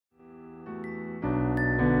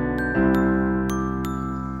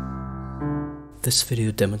This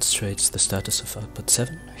video demonstrates the status of Output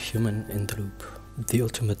 7, Human in the Loop. The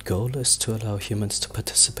ultimate goal is to allow humans to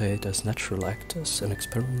participate as natural actors in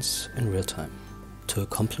experiments in real time. To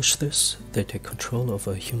accomplish this, they take control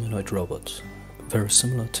over a humanoid robot, very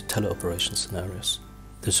similar to teleoperation scenarios.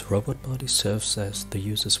 This robot body serves as the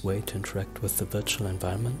user's way to interact with the virtual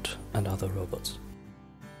environment and other robots.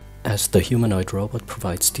 As the humanoid robot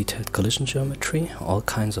provides detailed collision geometry, all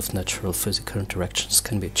kinds of natural physical interactions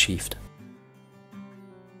can be achieved.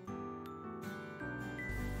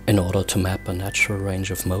 In order to map a natural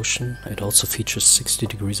range of motion, it also features 60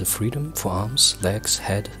 degrees of freedom for arms, legs,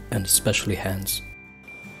 head, and especially hands.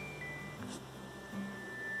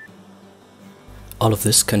 All of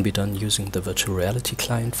this can be done using the virtual reality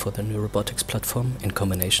client for the Neurorobotics platform in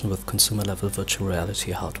combination with consumer-level virtual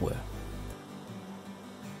reality hardware.